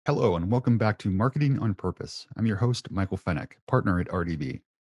Hello, and welcome back to Marketing on Purpose. I'm your host, Michael Fennick, partner at RDB.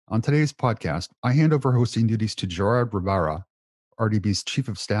 On today's podcast, I hand over hosting duties to Gerard Rivera, RDB's Chief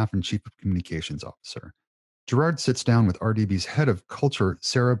of Staff and Chief of Communications Officer. Gerard sits down with RDB's Head of Culture,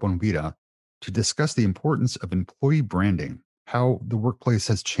 Sarah Bonvita, to discuss the importance of employee branding, how the workplace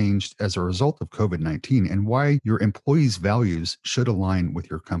has changed as a result of COVID 19, and why your employees' values should align with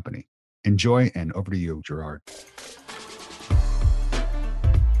your company. Enjoy, and over to you, Gerard.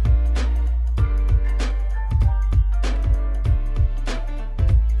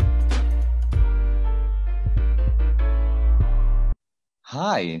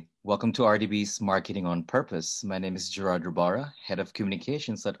 Hi, welcome to RDB's Marketing on Purpose. My name is Gerard Ribara, Head of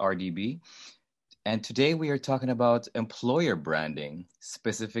Communications at RDB. And today we are talking about employer branding,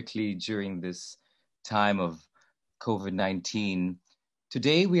 specifically during this time of COVID-19.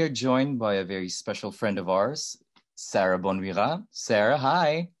 Today we are joined by a very special friend of ours, Sarah Bonvira. Sarah,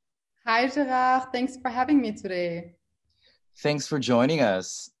 hi. Hi, Gerard. Thanks for having me today. Thanks for joining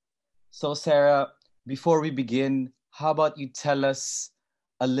us. So, Sarah, before we begin, how about you tell us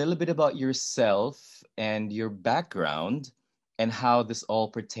a little bit about yourself and your background and how this all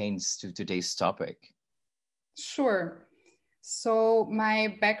pertains to today's topic? Sure. So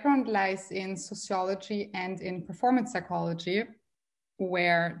my background lies in sociology and in performance psychology,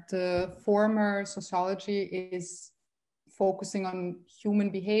 where the former sociology is focusing on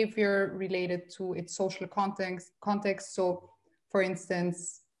human behavior related to its social context. So, for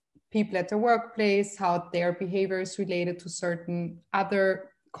instance, people at the workplace, how their behavior is related to certain other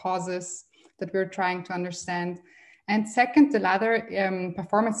causes that we're trying to understand. And second, the latter,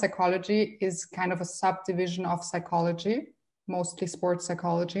 performance psychology, is kind of a subdivision of psychology, mostly sports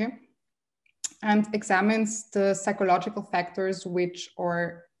psychology, and examines the psychological factors which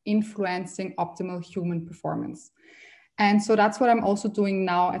are influencing optimal human performance. And so that's what I'm also doing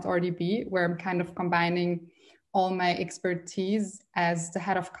now at RDB, where I'm kind of combining all my expertise as the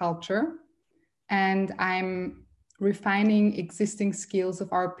head of culture. And I'm refining existing skills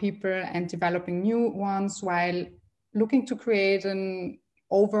of our people and developing new ones while looking to create an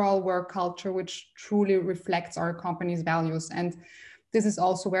overall work culture which truly reflects our company's values. And this is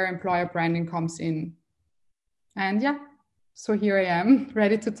also where employer branding comes in. And yeah, so here I am,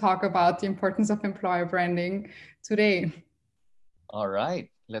 ready to talk about the importance of employer branding today. All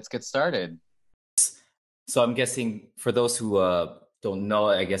right, let's get started. So I'm guessing for those who don't know,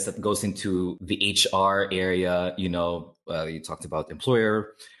 I guess that goes into the HR area. You talked about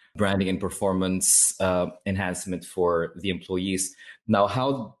employer branding and performance enhancement for the employees. Now,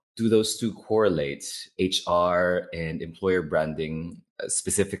 how do those two correlate, HR and employer branding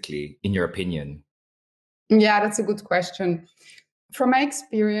specifically, in your opinion? Yeah, that's a good question. From my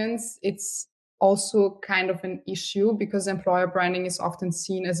experience, it's also kind of an issue because employer branding is often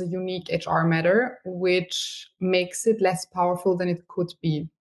seen as a unique HR matter, which makes it less powerful than it could be.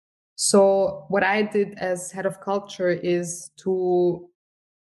 So what I did as head of culture is to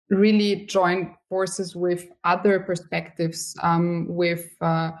really join forces with other perspectives, with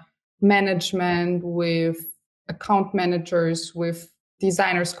management, with account managers, with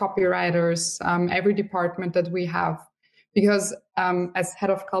designers, copywriters, every department that we have. Because as head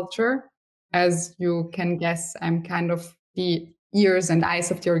of culture, as you can guess, I'm kind of the ears and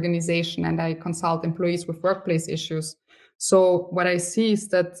eyes of the organization, and I consult employees with workplace issues. So what I see is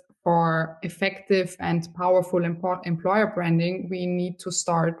that for effective and powerful employer branding, we need to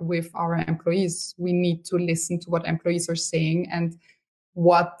start with our employees. We need to listen to what employees are saying and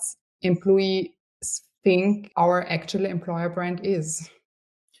what employees think our actual employer brand is.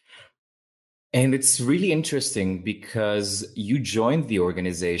 And it's really interesting because you joined the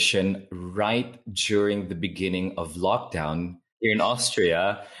organization right during the beginning of lockdown here in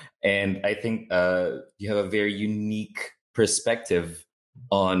Austria. And I think you have a very unique perspective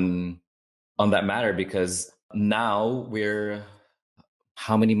on that matter, because now we're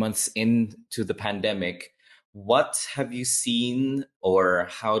how many months into the pandemic? What have you seen, or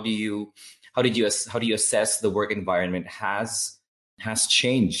how do you assess the work environment has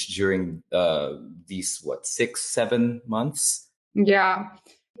changed during these 6-7 months? Yeah.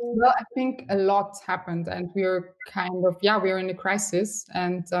 Well, I think a lot happened, and we're we're in a crisis,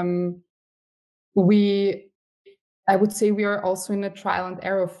 and I would say we are also in a trial and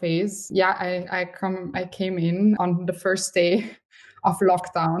error phase. Yeah, I came in on the first day of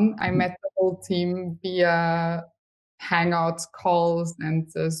lockdown. I met the whole team via Hangout calls and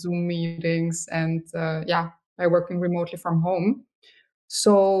Zoom meetings, and by working remotely from home.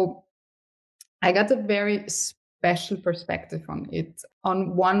 So I got a very special perspective on it.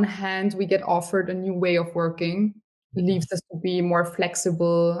 On one hand, we get offered a new way of working, leaves us to be more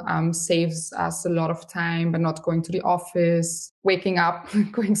flexible, saves us a lot of time by not going to the office, waking up,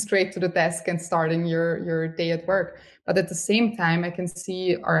 going straight to the desk and starting your day at work. But at the same time, I could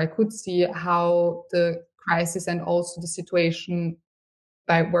see how the crisis and also the situation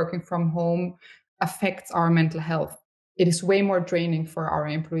by working from home affects our mental health. It is way more draining for our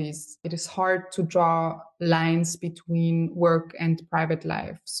employees. It is hard to draw lines between work and private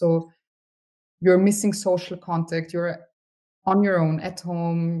life. So you're missing social contact. You're on your own at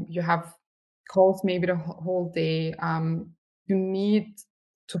home. You have calls maybe the whole day. You need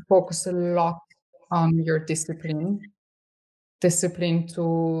to focus a lot on your discipline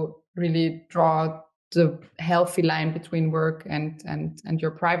to really draw the healthy line between work and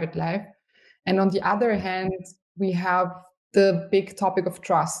your private life. And on the other hand, we have the big topic of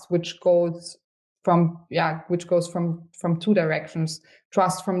trust, which goes from two directions: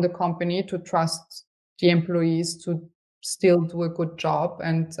 trust from the company to trust the employees to still do a good job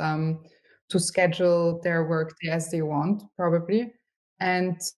and to schedule their work as they want, probably.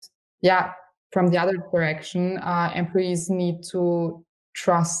 And from the other direction, employees need to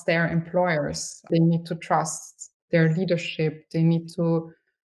trust their employers. They need to trust their leadership. They need to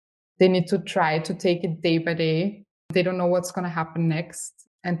try to take it day by day. They don't know what's going to happen next.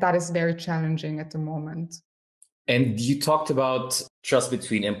 And that is very challenging at the moment. And you talked about trust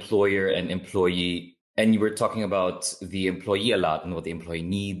between employer and employee, and you were talking about the employee a lot and what the employee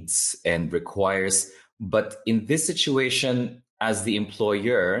needs and requires. But in this situation, as the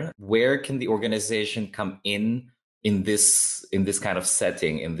employer, where can the organization come in this kind of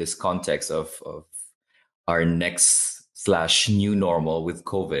setting, in this context of our next/new normal with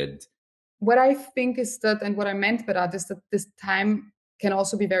COVID? What I think is that, and what I meant by that, is that this time can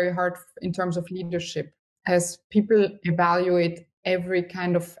also be very hard in terms of leadership, as people evaluate every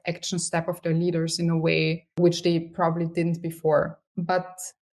kind of action step of their leaders in a way which they probably didn't before. But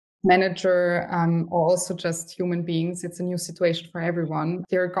manager are also just human beings. It's a new situation for everyone.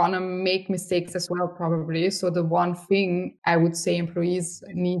 They're gonna make mistakes as well, probably. So the one thing I would say employees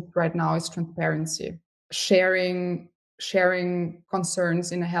need right now is transparency, sharing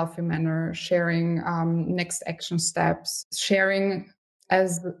concerns in a healthy manner, sharing next action steps, sharing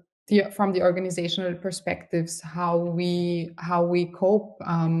from the organizational perspectives how we cope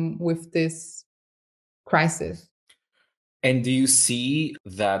with this crisis. And do you see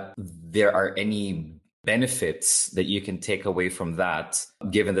that there are any benefits that you can take away from that,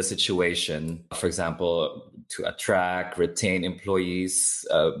 given the situation? For example, to attract, retain employees,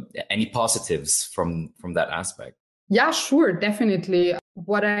 any positives from that aspect? Yeah, sure, definitely.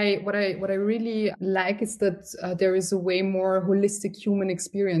 What I really like is that there is a way more holistic human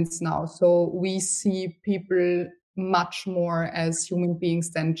experience now. So we see people much more as human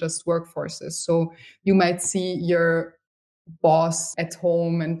beings than just workforces. So you might see your boss at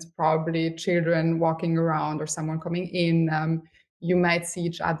home and probably children walking around or someone coming in. You might see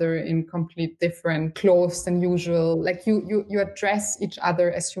each other in complete different clothes than usual. Like you address each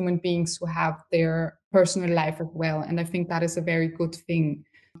other as human beings who have their personal life as well. And I think that is a very good thing.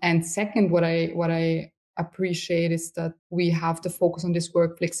 And second, what I appreciate is that we have to focus on this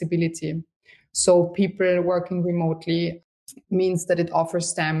work flexibility. So people working remotely means that it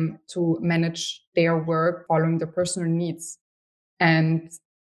offers them to manage their work following their personal needs. And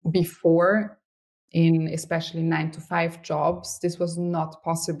before, in especially 9-to-5 jobs, this was not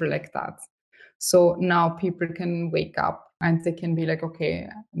possible like that. So now people can wake up and they can be like, okay,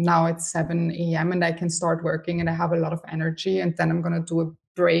 now it's 7 a.m. and I can start working and I have a lot of energy, and then I'm going to do a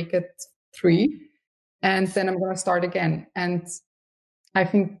break at 3 and then I'm going to start again. And I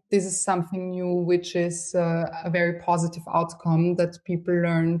think this is something new, which is a very positive outcome, that people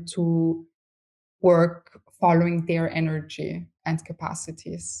learn to work following their energy and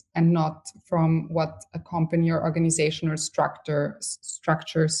capacities and not from what a company or organizational structure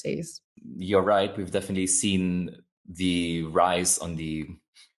says. You're right. We've definitely seen the rise on the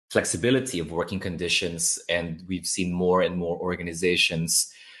flexibility of working conditions, and we've seen more and more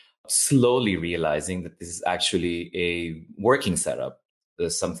organizations slowly realizing that this is actually a working setup,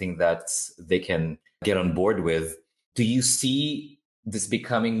 something that they can get on board with. Do you see this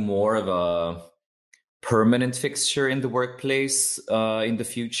becoming more of a permanent fixture in the workplace in the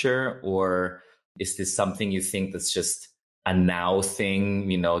future, or is this something you think that's just a now thing,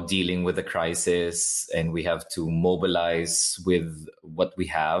 dealing with the crisis and we have to mobilize with what we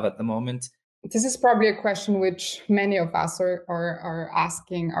have at the moment? This is probably a question which many of us are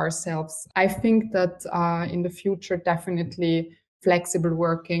asking ourselves. I think that in the future, definitely flexible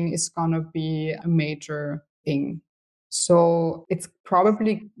working is going to be a major thing. So it's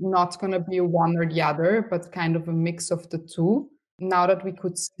probably not going to be one or the other, but kind of a mix of the two. Now that we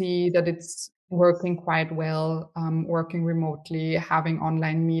could see that it's working quite well, working remotely, having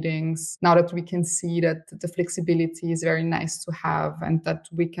online meetings, now that we can see that the flexibility is very nice to have and that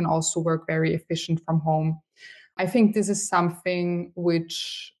we can also work very efficient from home, I think this is something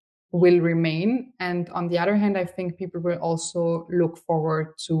which will remain. And on the other hand, I think people will also look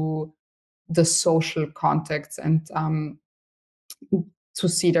forward to the social contacts and to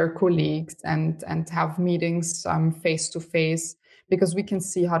see their colleagues and have meetings face to face, because we can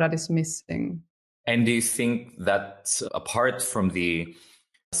see how that is missing. And do you think that apart from the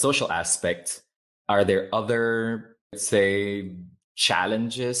social aspect, are there other, let's say,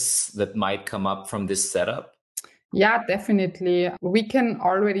 challenges that might come up from this setup? Yeah, definitely. We can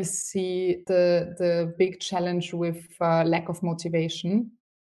already see the big challenge with lack of motivation.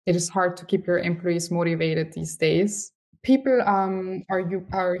 It is hard to keep your employees motivated these days. People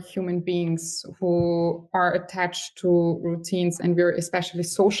are human beings who are attached to routines, and we're especially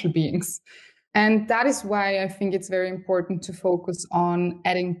social beings. And that is why I think it's very important to focus on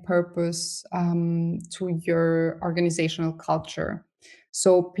adding purpose to your organizational culture.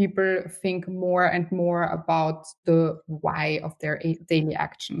 So people think more and more about the why of their daily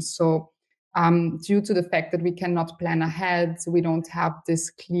actions. So due to the fact that we cannot plan ahead, we don't have this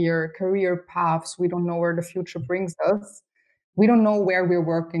clear career paths, we don't know where the future brings us, we don't know where we're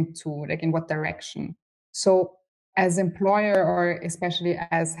working to, like in what direction. So as employer, or especially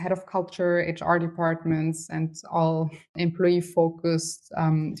as head of culture, HR departments, and all employee focused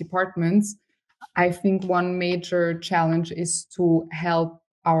departments, I think one major challenge is to help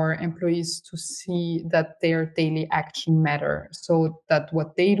our employees to see that their daily action matter, so that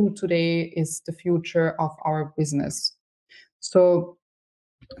what they do today is the future of our business. So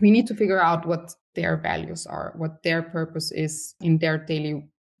we need to figure out what their values are, what their purpose is in their daily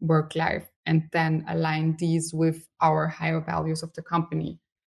work life, and then align these with our higher values of the company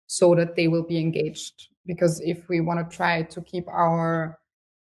so that they will be engaged. Because if we want to try to keep our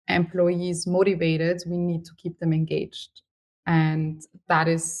employees motivated, we need to keep them engaged. And that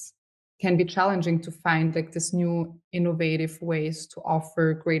can be challenging to find like this new innovative ways to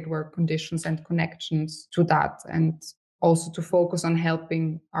offer great work conditions and connections to that, and also to focus on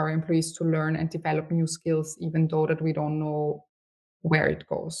helping our employees to learn and develop new skills, even though that we don't know where it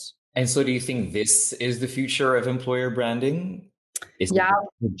goes. And so do you think this is the future of employer branding? Is it Yeah.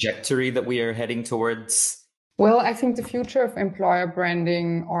 the trajectory that we are heading towards? Well, I think the future of employer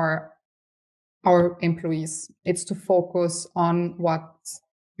branding or our employees, it's to focus on what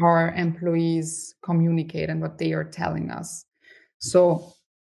our employees communicate and what they are telling us. So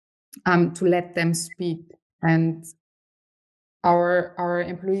to let them speak. And our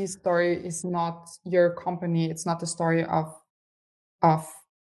employee story is not your company. It's not the story of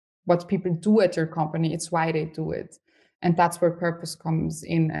what people do at your company. It's why they do it. And that's where purpose comes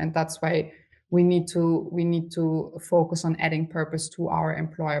in. And that's why we need to focus on adding purpose to our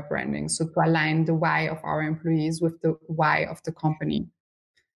employer branding. So to align the why of our employees with the why of the company.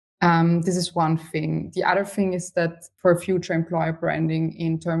 This is one thing. The other thing is that for future employer branding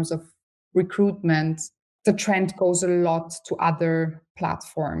in terms of recruitment, the trend goes a lot to other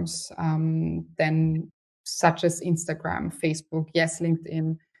platforms than such as Instagram, Facebook, yes,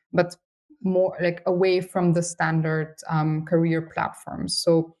 LinkedIn, but more like away from the standard career platforms.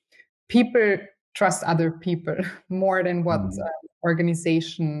 So people trust other people more than what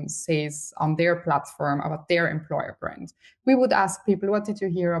organization says on their platform about their employer brand. We would ask people, what did you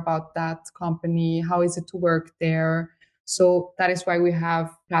hear about that company? How is it to work there? So that is why we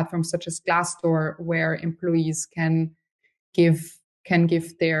have platforms such as Glassdoor, where employees can give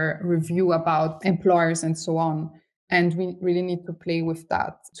their review about employers and so on. And we really need to play with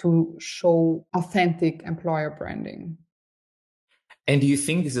that to show authentic employer branding. And do you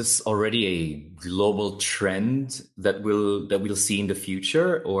think this is already a global trend that we'll see in the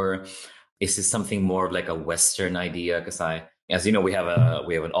future, or is this something more like a Western idea? Because as you know, we have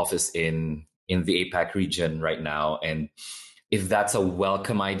an office in the APAC region right now, and if that's a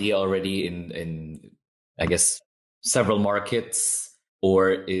welcome idea already in I guess several markets,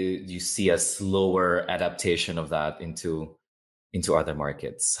 or do you see a slower adaptation of that into other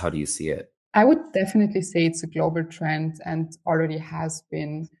markets? How do you see it? I would definitely say it's a global trend and already has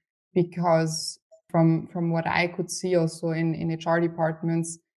been, because from what I could see also in HR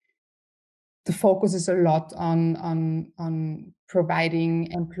departments, the focus is a lot on providing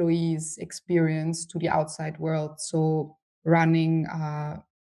employees experience to the outside world. So running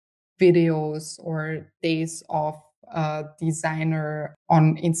videos or days of a designer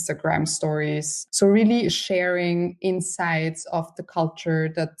on Instagram stories. So really sharing insights of the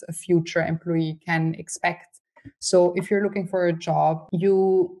culture that a future employee can expect. So if you're looking for a job,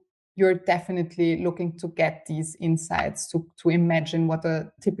 you're definitely looking to get these insights to imagine what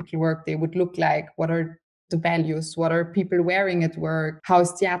a typical workday would look like. What are the values? What are people wearing at work?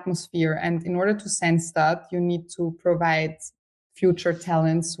 How's the atmosphere? And in order to sense that, you need to provide future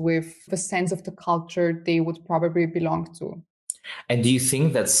talents with a sense of the culture they would probably belong to. And do you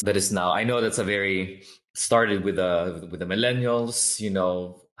think that is now? I know that's a very started with the millennials,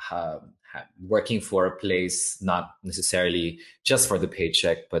 working for a place, not necessarily just for the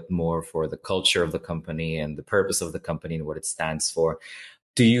paycheck, but more for the culture of the company and the purpose of the company and what it stands for.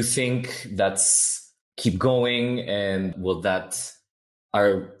 Do you think that's keep going, and will that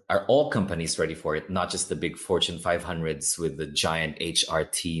are all companies ready for it, not just the big Fortune 500s with the giant HR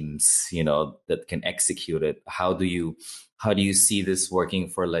teams, that can execute it? How do you see this working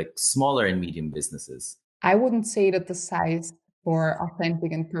for like smaller and medium businesses? I wouldn't say that the size for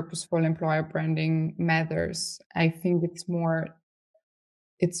authentic and purposeful employer branding matters. I think it's more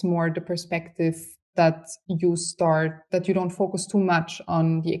the perspective that you don't focus too much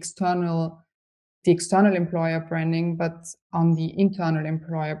on the external employer branding, but on the internal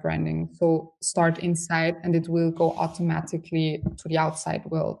employer branding. So start inside and it will go automatically to the outside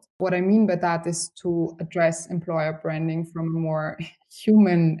world. What I mean by that is to address employer branding from a more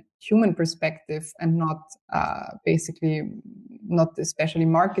human perspective and not especially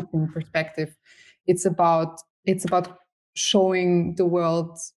marketing perspective. It's about showing the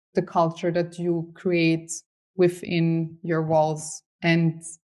world the culture that you create within your walls, and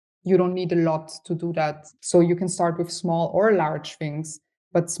you don't need a lot to do that. So you can start with small or large things,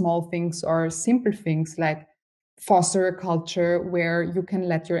 but small things are simple things like foster a culture where you can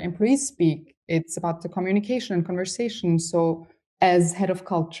let your employees speak. It's about the communication and conversation. So as head of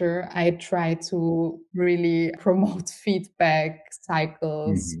culture, I try to really promote feedback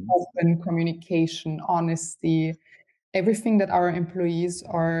cycles, open communication, honesty. Everything that our employees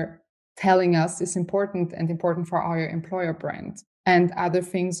are telling us is important and important for our employer brand. And other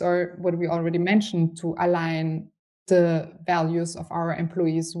things are what we already mentioned, to align the values of our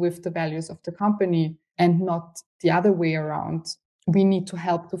employees with the values of the company and not the other way around. We need to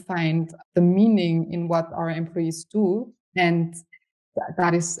help to find the meaning in what our employees do. And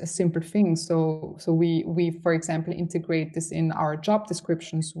that is a simple thing. So we, for example, integrate this in our job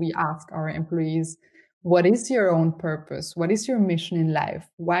descriptions. We ask our employees, what is your own purpose? What is your mission in life?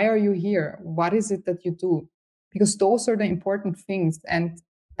 Why are you here? What is it that you do? Because those are the important things. And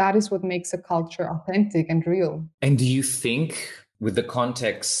that is what makes a culture authentic and real. And do you think, with the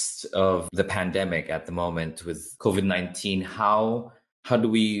context of the pandemic at the moment with COVID-19, how do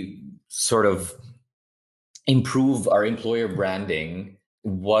we sort of improve our employer branding?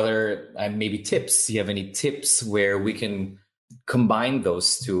 What are maybe tips? Do you have any tips where we can combine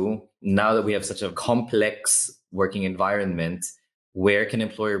those two now that we have such a complex working environment? Where can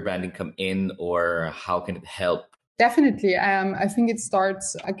employer branding come in, or how can it help? Definitely. I think it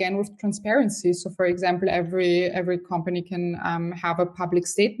starts again with transparency. So, for example, every company can have a public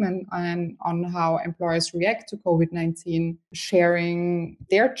statement on how employers react to COVID-19, sharing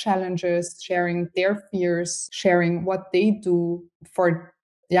their challenges, sharing their fears, sharing what they do for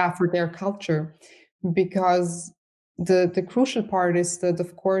their culture. Because the crucial part is that,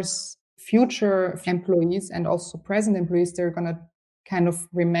 of course, future employees and also present employees, they're going to kind of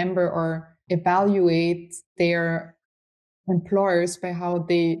remember or evaluate their employers by how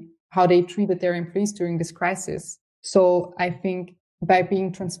they treated their employees during this crisis. So I think by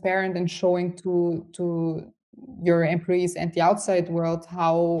being transparent and showing to your employees and the outside world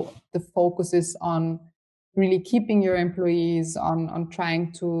how the focus is on really keeping your employees, on trying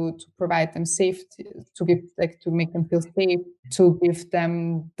to provide them safety, to make them feel safe, to give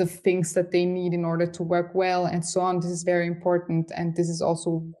them the things that they need in order to work well, and so on. This is very important, and this is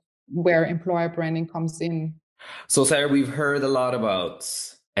also where employer branding comes in. So, Sarah, we've heard a lot about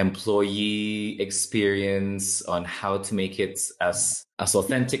employee experience, on how to make it as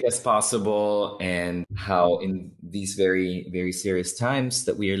authentic as possible, and how in these very, very serious times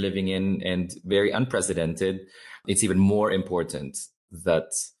that we are living in and very unprecedented, it's even more important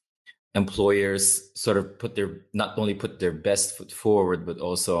that employers sort of not only put their best foot forward, but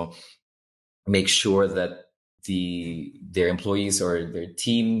also make sure that their employees or their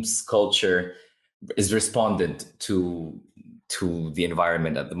team's culture is respondent to the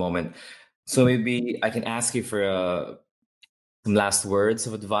environment at the moment. So maybe I can ask you for some last words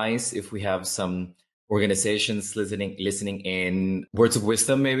of advice, if we have some organizations listening in, words of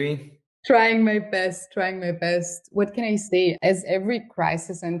wisdom maybe. Trying my best. What can I say? As every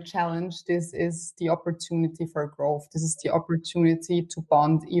crisis and challenge, this is the opportunity for growth. This is the opportunity to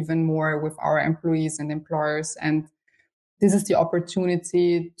bond even more with our employees and employers. And this is the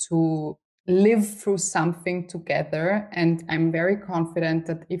opportunity to live through something together. And I'm very confident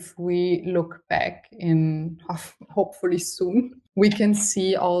that if we look back in hopefully soon, we can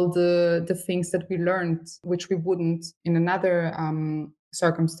see all the things that we learned, which we wouldn't in another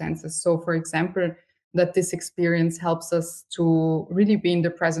circumstances. So, for example, that this experience helps us to really be in the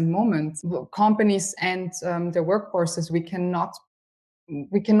present moment. Companies and their workforces, we cannot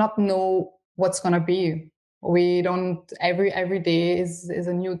know what's going to be. We don't, every day is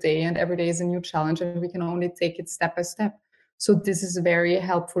a new day, and every day is a new challenge, and we can only take it step by step. So this is very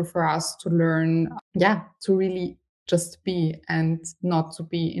helpful for us to learn, to really just be and not to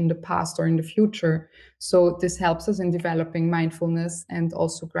be in the past or in the future. So this helps us in developing mindfulness and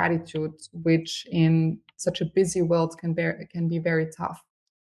also gratitude, which in such a busy world can be very tough.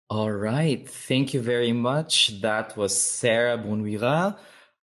 All right. Thank you very much. That was Sarah Bonwira,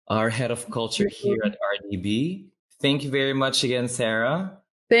 our head of culture here at RDB. Thank you very much again, Sarah.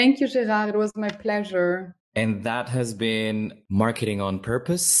 Thank you, Gerard. It was my pleasure. And that has been Marketing on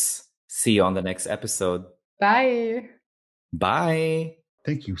Purpose. See you on the next episode. Bye. Bye.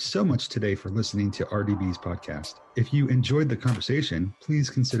 Thank you so much today for listening to RDB's podcast. If you enjoyed the conversation,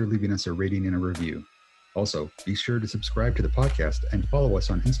 please consider leaving us a rating and a review. Also, be sure to subscribe to the podcast and follow us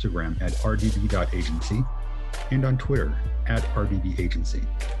on Instagram at rdb.agency and on Twitter at rdbagency.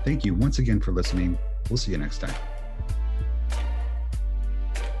 Thank you once again for listening. We'll see you next time.